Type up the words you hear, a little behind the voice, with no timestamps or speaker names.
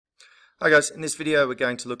Hi guys, in this video we're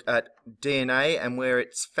going to look at DNA and where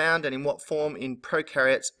it's found and in what form in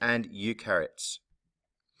prokaryotes and eukaryotes.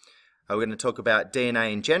 We're going to talk about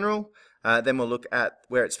DNA in general, then we'll look at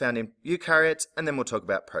where it's found in eukaryotes, and then we'll talk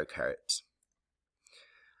about prokaryotes.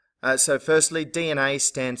 So firstly, DNA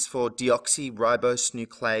stands for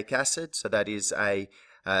deoxyribonucleic acid, so that is a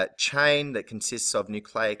chain that consists of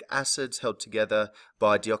nucleic acids held together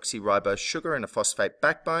by deoxyribose sugar and a phosphate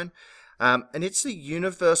backbone. And it's a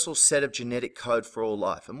universal set of genetic code for all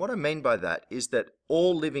life. And what I mean by that is that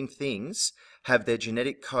all living things have their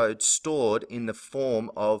genetic code stored in the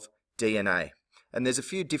form of DNA. And there's a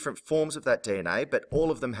few different forms of that DNA, but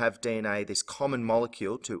all of them have DNA, this common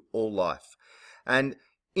molecule to all life. And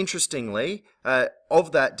interestingly,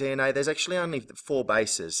 of that DNA, there's actually only 4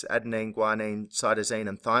 bases: adenine, guanine, cytosine,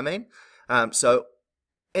 and thymine. So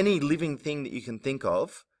any living thing that you can think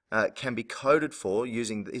of can be coded for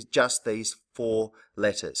using just these 4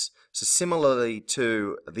 letters. So similarly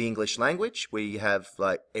to the English language, we have,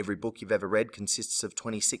 like, every book you've ever read consists of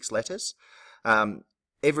 26 letters.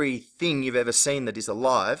 Everything you've ever seen that is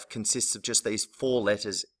alive consists of just these 4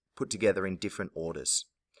 letters put together in different orders.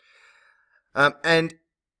 And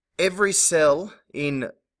every cell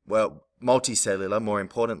in, well, multicellular more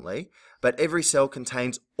importantly, but every cell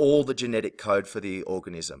contains all the genetic code for the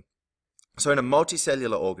organism. So in a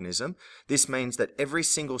multicellular organism, this means that every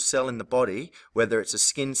single cell in the body, whether it's a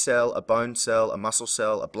skin cell, a bone cell, a muscle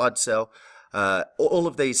cell, a blood cell, all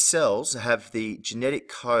of these cells have the genetic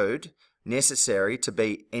code necessary to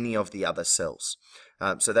be any of the other cells.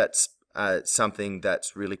 So that's something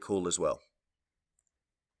that's really cool as well.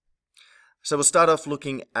 So we'll start off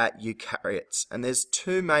looking at eukaryotes, and there's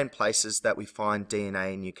 2 main places that we find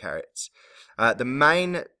DNA in eukaryotes. The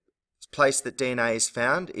main place that DNA is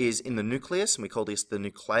found is in the nucleus, and we call this the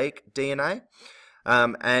nucleic DNA.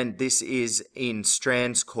 And this is in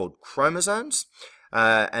strands called chromosomes.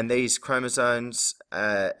 And these chromosomes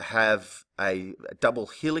have a double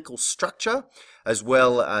helical structure as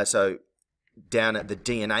well. So down at the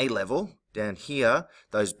DNA level, down here,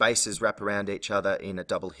 those bases wrap around each other in a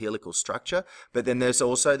double helical structure. But then there's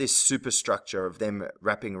also this superstructure of them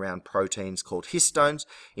wrapping around proteins called histones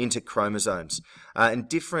into chromosomes. And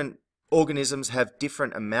different organisms have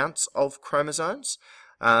different amounts of chromosomes,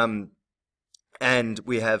 and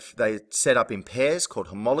they set up in pairs called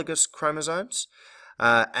homologous chromosomes,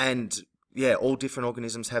 and yeah, all different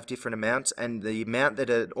organisms have different amounts, and the amount that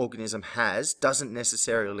an organism has doesn't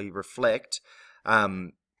necessarily reflect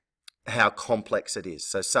how complex it is.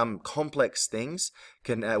 So some complex things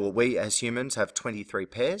can, well, we as humans have 23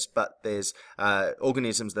 pairs, but there's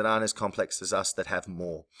organisms that aren't as complex as us that have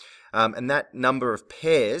more. And that number of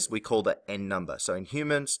pairs we call the N number. So in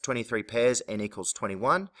humans, 23 pairs, N equals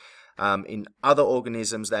 21. In other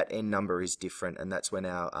organisms, that N number is different, and that's when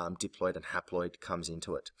our diploid and haploid comes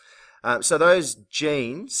into it. So those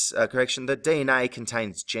genes, the DNA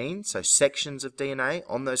contains genes, so sections of DNA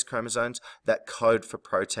on those chromosomes that code for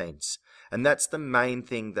proteins. And that's the main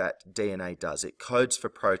thing that DNA does. It codes for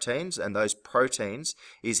proteins, and those proteins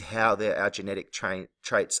is how our genetic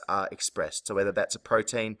traits are expressed. So whether that's a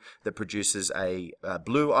protein that produces a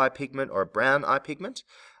blue eye pigment or a brown eye pigment,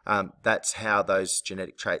 that's how those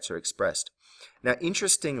genetic traits are expressed. Now,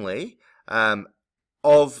 interestingly,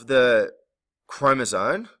 of the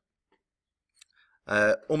chromosome,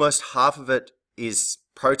 almost half of it is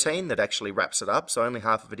protein that actually wraps it up, so only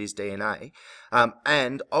half of it is DNA.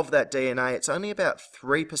 And of that DNA, it's only about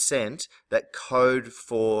 3% that code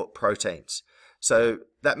for proteins. So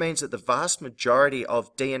that means that the vast majority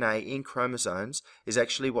of DNA in chromosomes is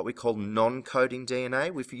actually what we call non-coding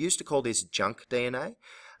DNA. We used to call this junk DNA,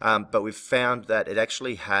 but we've found that it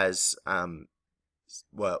actually has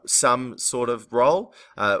well, some sort of role,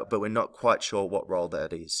 but we're not quite sure what role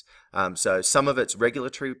that is. So some of it's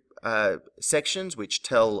regulatory sections which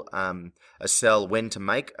tell a cell when to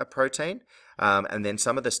make a protein, and then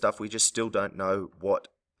some of the stuff we just still don't know what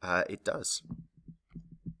it does.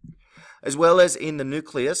 As well as in the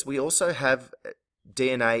nucleus, we also have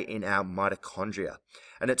DNA in our mitochondria.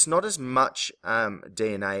 And it's not as much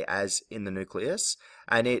DNA as in the nucleus,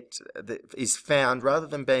 and it is found, rather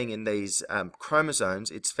than being in these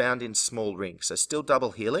chromosomes, it's found in small rings. So still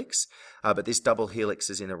double helix, but this double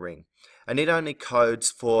helix is in a ring. And it only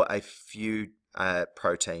codes for a few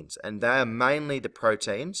proteins, and they are mainly the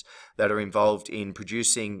proteins that are involved in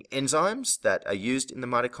producing enzymes that are used in the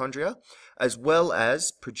mitochondria, as well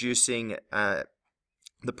as producing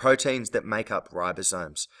the proteins that make up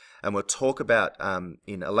ribosomes. And we'll talk about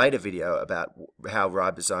in a later video about how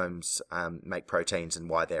ribosomes make proteins and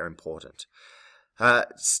why they're important.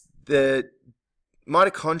 The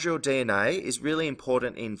Mitochondrial DNA is really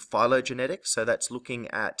important in phylogenetics, so that's looking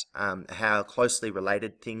at how closely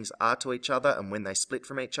related things are to each other and when they split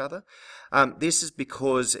from each other. This is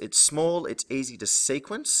because it's small, it's easy to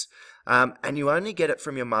sequence, and you only get it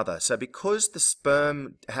from your mother. So because the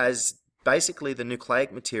sperm has basically the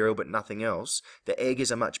nucleic material but nothing else, the egg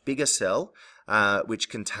is a much bigger cell, which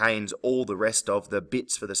contains all the rest of the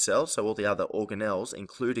bits for the cell, so all the other organelles,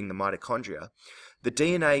 including the mitochondria. The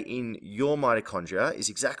DNA in your mitochondria is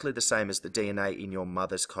exactly the same as the DNA in your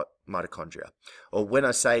mother's mitochondria. Or when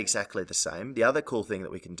I say exactly the same, the other cool thing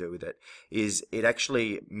that we can do with it is it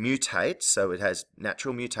actually mutates, so it has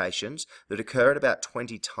natural mutations that occur at about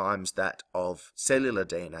 20 times that of cellular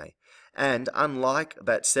DNA. And unlike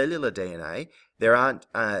that cellular DNA, there aren't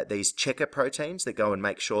these checker proteins that go and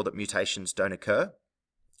make sure that mutations don't occur.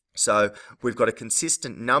 So we've got a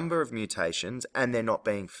consistent number of mutations and they're not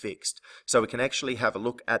being fixed. So we can actually have a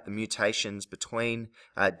look at the mutations between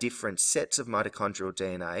different sets of mitochondrial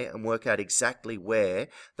DNA and work out exactly where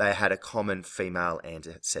they had a common female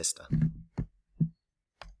ancestor.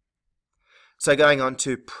 So going on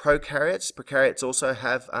to prokaryotes. Prokaryotes also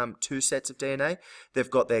have two sets of DNA. They've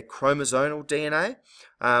got their chromosomal DNA,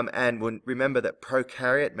 and remember that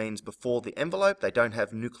prokaryote means before the envelope. They don't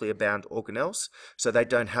have nuclear-bound organelles, so they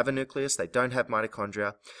don't have a nucleus, they don't have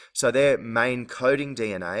mitochondria. So their main coding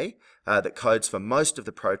DNA that codes for most of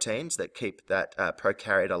the proteins that keep that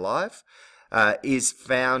prokaryote alive is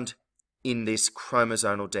found in this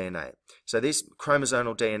chromosomal DNA. So this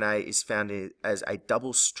chromosomal DNA is found as a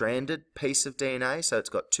double-stranded piece of DNA, so it's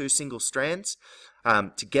got two single strands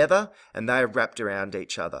together, and they are wrapped around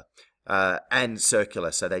each other and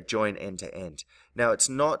circular, so they join end to end. Now it's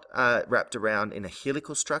not wrapped around in a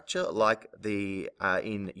helical structure like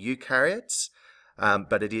in eukaryotes,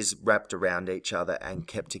 but it is wrapped around each other and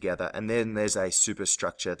kept together, and then there's a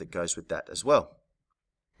superstructure that goes with that as well.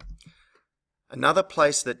 Another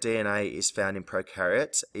place that DNA is found in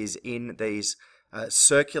prokaryotes is in these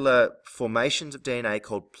circular formations of DNA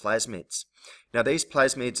called plasmids. Now these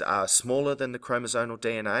plasmids are smaller than the chromosomal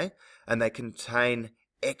DNA, and they contain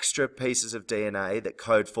extra pieces of DNA that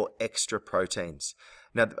code for extra proteins.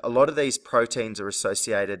 Now a lot of these proteins are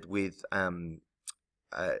associated with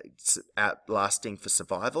outlasting for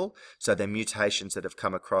survival, so they're mutations that have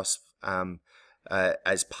come across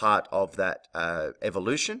as part of that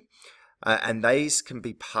evolution. And these can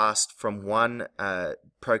be passed from one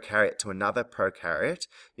prokaryote to another prokaryote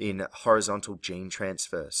in horizontal gene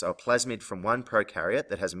transfer. So a plasmid from one prokaryote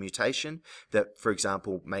that has a mutation that, for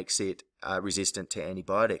example, makes it resistant to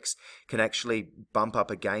antibiotics can actually bump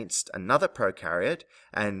up against another prokaryote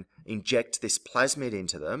and inject this plasmid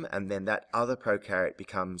into them, and then that other prokaryote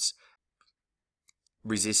becomes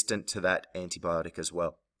resistant to that antibiotic as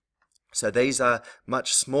well. So these are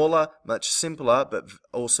much smaller, much simpler, but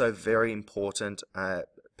also very important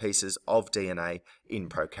pieces of DNA in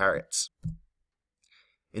prokaryotes.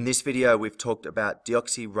 In this video, we've talked about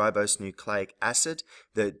deoxyribonucleic acid,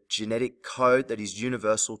 the genetic code that is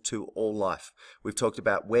universal to all life. We've talked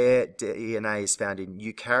about where DNA is found in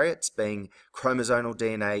eukaryotes, being chromosomal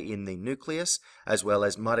DNA in the nucleus, as well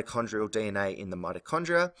as mitochondrial DNA in the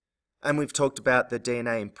mitochondria. And we've talked about the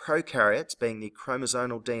DNA in prokaryotes being the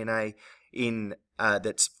chromosomal DNA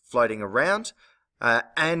that's floating around,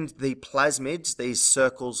 and the plasmids, these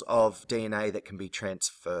circles of DNA that can be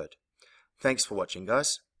transferred. Thanks for watching,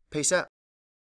 guys. Peace out.